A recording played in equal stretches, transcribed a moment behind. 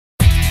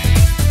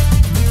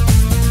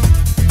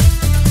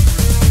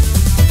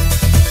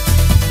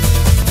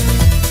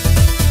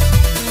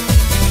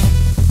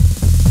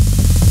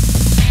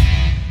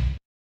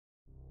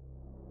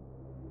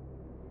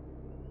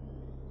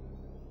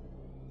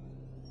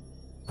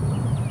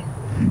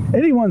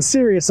Anyone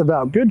serious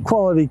about good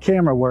quality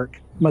camera work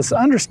must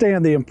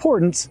understand the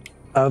importance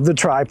of the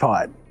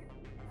tripod.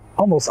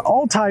 Almost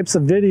all types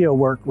of video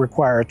work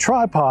require a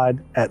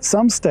tripod at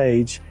some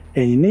stage,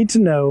 and you need to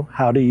know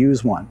how to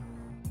use one.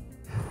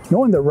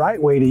 Knowing the right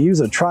way to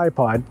use a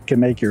tripod can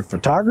make your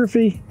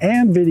photography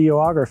and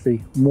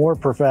videography more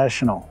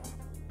professional.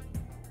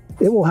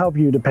 It will help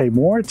you to pay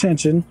more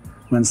attention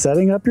when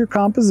setting up your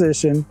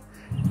composition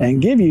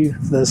and give you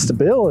the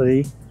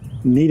stability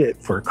needed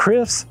for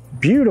crisp,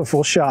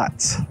 beautiful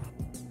shots.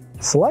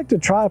 Select a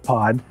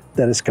tripod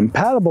that is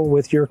compatible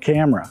with your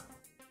camera,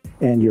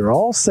 and you're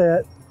all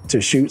set to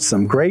shoot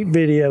some great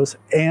videos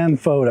and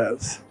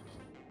photos.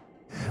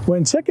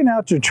 When checking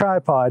out your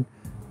tripod,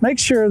 make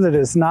sure that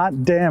it's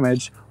not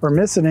damaged or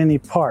missing any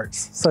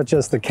parts, such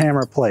as the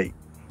camera plate.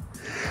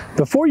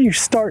 Before you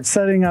start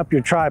setting up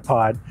your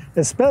tripod,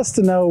 it's best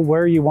to know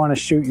where you want to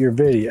shoot your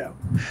video.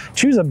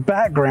 Choose a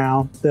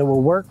background that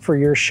will work for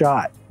your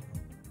shot,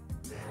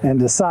 and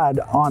decide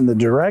on the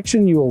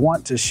direction you will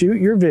want to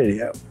shoot your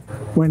video.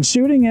 When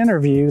shooting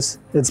interviews,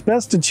 it's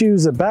best to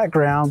choose a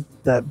background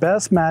that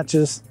best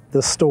matches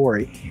the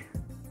story.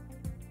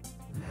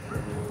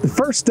 The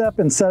first step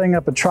in setting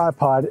up a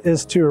tripod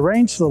is to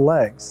arrange the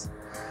legs.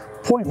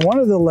 Point one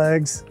of the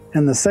legs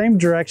in the same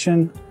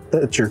direction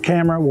that your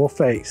camera will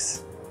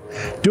face.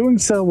 Doing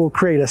so will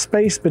create a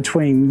space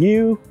between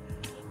you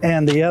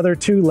and the other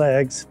two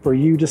legs for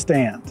you to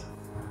stand.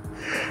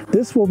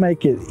 This will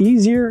make it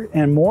easier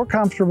and more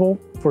comfortable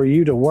for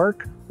you to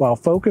work while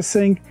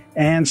focusing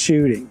and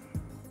shooting.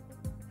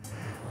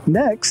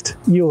 Next,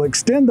 you'll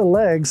extend the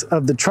legs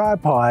of the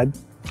tripod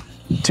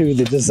to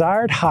the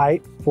desired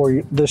height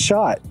for the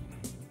shot.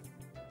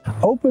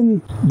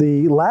 Open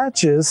the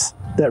latches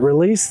that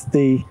release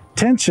the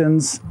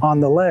tensions on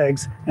the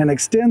legs and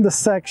extend the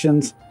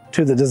sections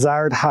to the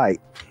desired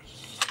height.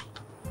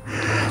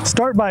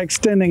 Start by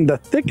extending the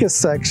thickest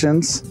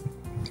sections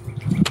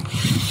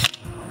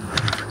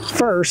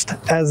first,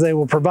 as they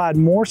will provide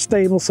more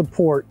stable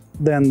support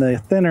than the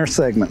thinner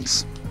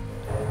segments.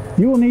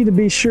 You will need to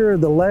be sure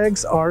the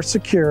legs are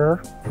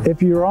secure.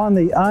 If you're on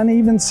the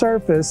uneven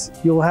surface,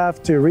 you'll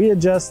have to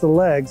readjust the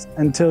legs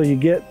until you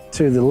get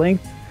to the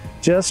length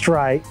just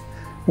right.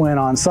 When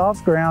on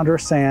soft ground or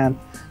sand,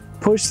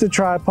 push the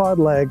tripod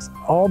legs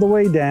all the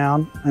way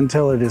down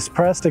until it is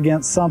pressed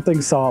against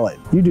something solid.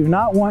 You do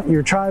not want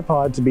your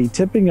tripod to be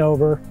tipping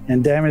over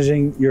and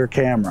damaging your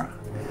camera.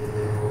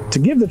 To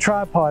give the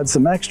tripod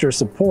some extra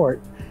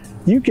support,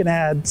 you can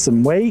add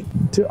some weight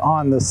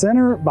on the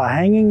center by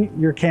hanging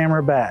your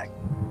camera back.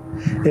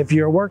 If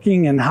you're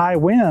working in high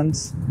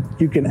winds,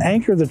 you can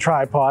anchor the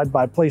tripod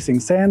by placing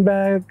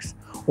sandbags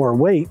or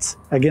weights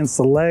against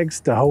the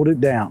legs to hold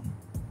it down.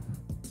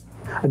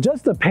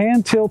 Adjust the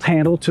pan tilt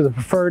handle to the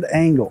preferred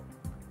angle.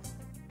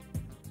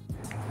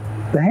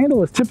 The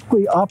handle is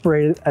typically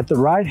operated at the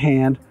right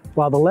hand,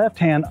 while the left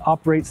hand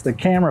operates the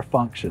camera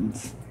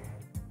functions.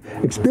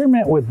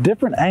 Experiment with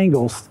different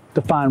angles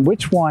to find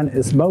which one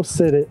is most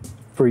suited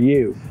for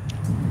you.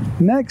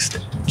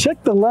 Next,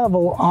 check the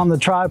level on the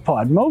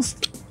tripod.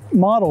 Most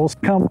models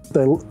come with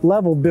the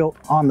level built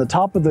on the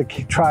top of the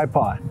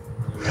tripod.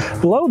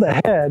 Below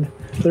the head,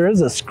 there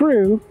is a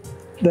screw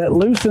that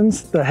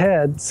loosens the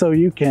head so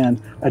you can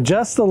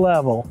adjust the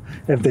level.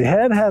 If the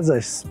head has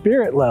a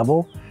spirit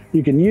level,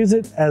 you can use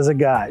it as a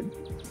guide.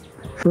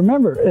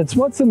 Remember, it's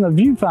what's in the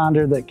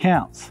viewfinder that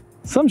counts.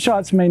 Some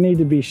shots may need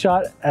to be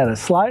shot at a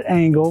slight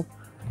angle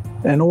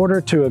in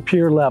order to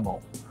appear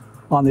level.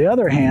 On the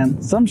other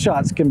hand, some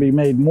shots can be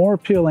made more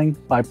appealing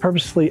by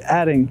purposely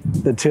adding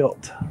the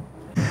tilt.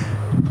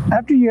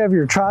 After you have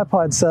your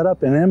tripod set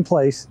up and in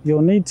place,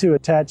 you'll need to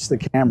attach the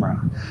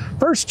camera.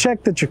 First,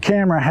 check that your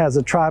camera has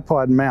a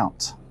tripod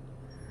mount.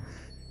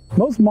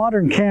 Most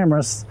modern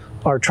cameras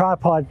are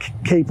tripod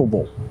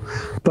capable,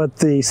 but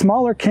the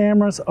smaller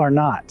cameras are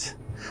not.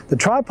 The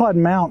tripod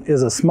mount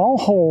is a small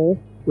hole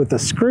with the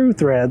screw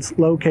threads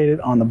located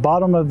on the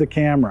bottom of the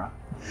camera.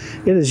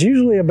 It is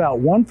usually about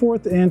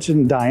 1/4 inch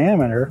in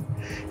diameter.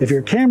 If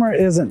your camera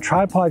isn't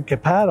tripod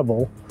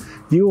compatible,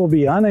 you will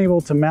be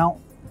unable to mount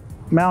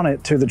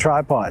it to the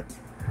tripod.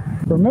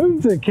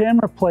 Remove the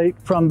camera plate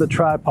from the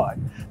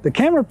tripod. The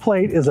camera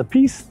plate is a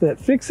piece that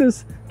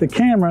fixes the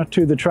camera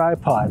to the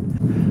tripod.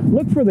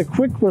 Look for the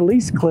quick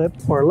release clip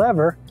or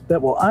lever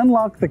that will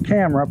unlock the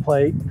camera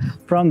plate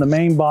from the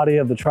main body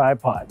of the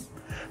tripod.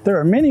 There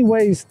are many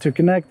ways to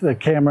connect the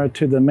camera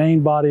to the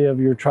main body of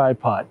your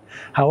tripod.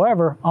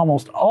 However,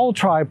 almost all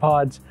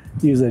tripods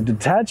use a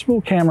detachable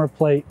camera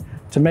plate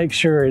to make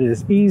sure it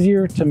is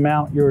easier to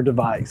mount your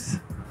device.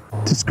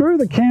 To screw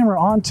the camera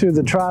onto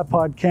the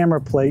tripod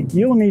camera plate,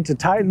 you'll need to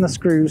tighten the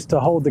screws to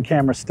hold the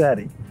camera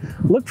steady.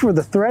 Look for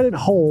the threaded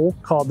hole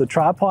called the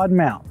tripod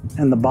mount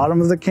in the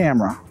bottom of the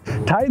camera.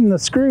 Tighten the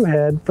screw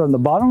head from the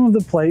bottom of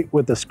the plate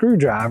with a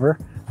screwdriver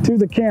to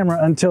the camera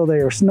until they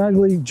are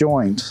snugly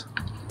joined.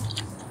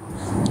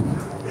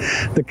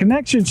 The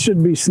connection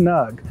should be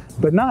snug,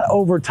 but not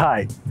over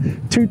tight.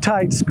 Too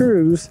tight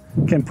screws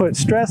can put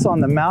stress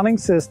on the mounting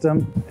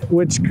system,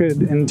 which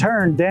could in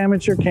turn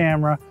damage your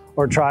camera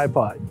or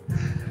tripod.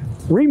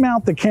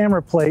 Remount the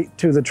camera plate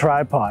to the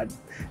tripod.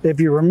 If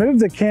you remove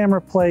the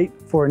camera plate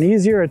for an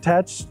easier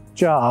attached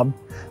job,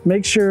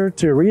 make sure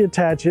to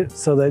reattach it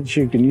so that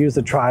you can use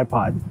the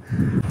tripod.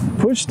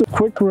 Push the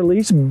quick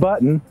release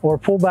button or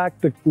pull back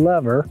the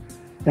lever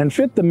and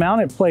fit the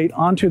mounted plate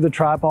onto the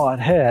tripod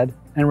head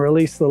and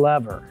release the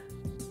lever.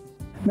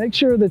 Make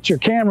sure that your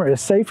camera is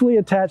safely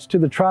attached to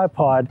the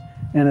tripod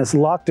and is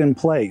locked in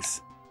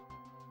place.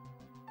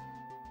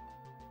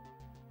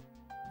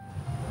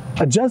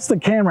 Adjust the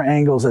camera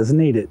angles as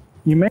needed.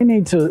 You may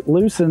need to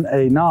loosen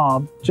a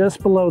knob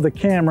just below the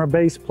camera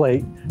base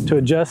plate to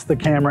adjust the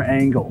camera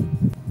angle.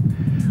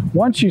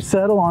 Once you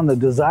settle on the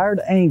desired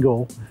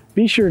angle,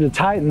 be sure to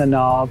tighten the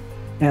knob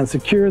and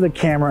secure the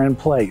camera in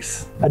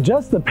place.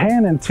 Adjust the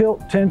pan and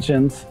tilt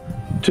tensions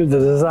to the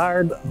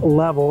desired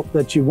level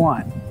that you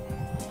want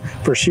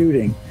for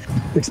shooting.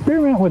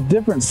 Experiment with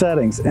different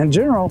settings. In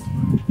general,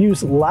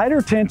 use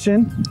lighter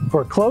tension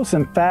for close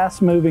and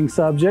fast moving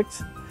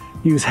subjects.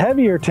 Use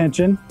heavier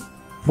tension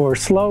for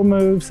slow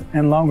moves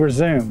and longer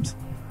zooms,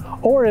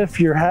 or if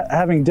you're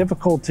having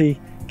difficulty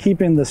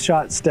keeping the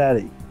shot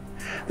steady.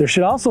 There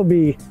should also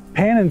be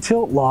pan and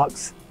tilt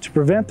locks to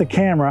prevent the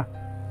camera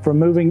from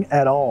moving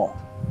at all.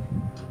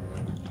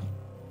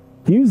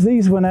 Use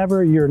these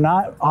whenever you're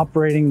not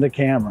operating the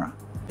camera.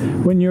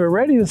 When you're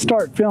ready to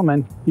start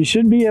filming, you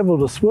should be able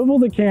to swivel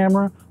the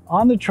camera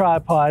on the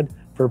tripod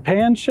for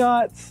pan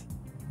shots,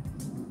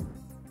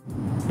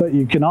 but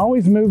you can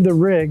always move the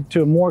rig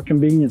to a more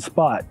convenient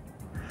spot.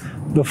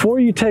 Before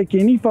you take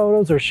any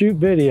photos or shoot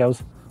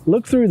videos,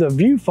 look through the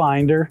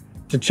viewfinder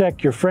to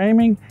check your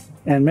framing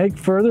and make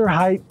further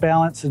height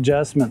balance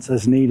adjustments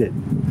as needed.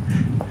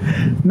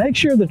 Make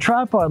sure the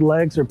tripod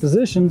legs are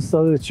positioned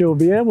so that you'll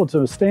be able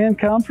to stand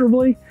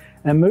comfortably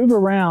and move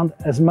around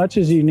as much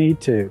as you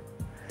need to.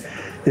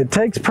 It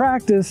takes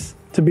practice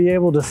to be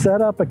able to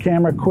set up a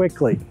camera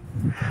quickly.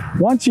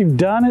 Once you've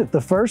done it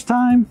the first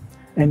time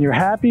and you're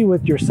happy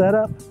with your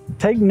setup,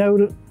 take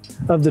note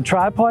of the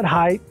tripod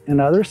height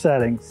and other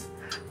settings.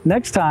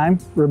 Next time,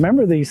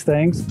 remember these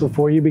things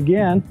before you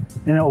begin,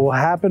 and it will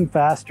happen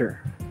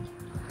faster.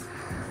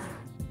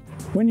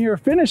 When you're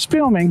finished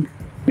filming,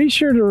 be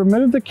sure to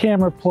remove the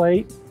camera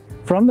plate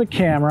from the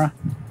camera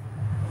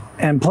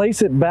and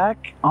place it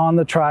back on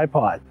the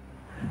tripod.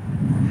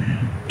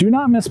 Do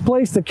not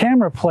misplace the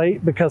camera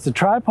plate because the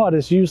tripod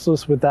is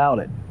useless without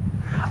it.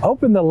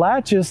 Open the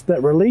latches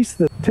that release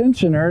the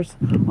tensioners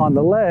on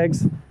the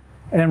legs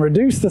and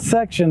reduce the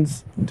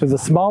sections to the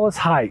smallest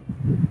height.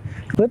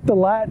 Clip the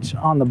latch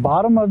on the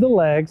bottom of the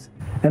legs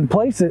and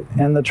place it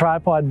in the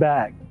tripod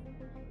bag.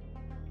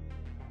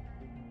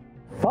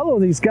 Follow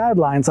these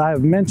guidelines I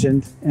have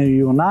mentioned and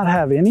you will not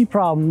have any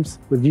problems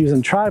with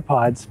using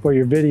tripods for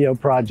your video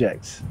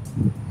projects.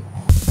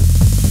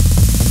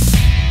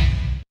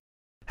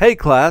 Hey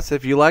class,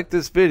 if you like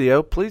this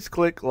video, please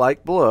click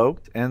like below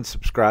and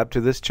subscribe to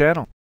this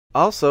channel.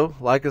 Also,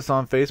 like us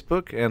on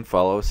Facebook and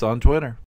follow us on Twitter.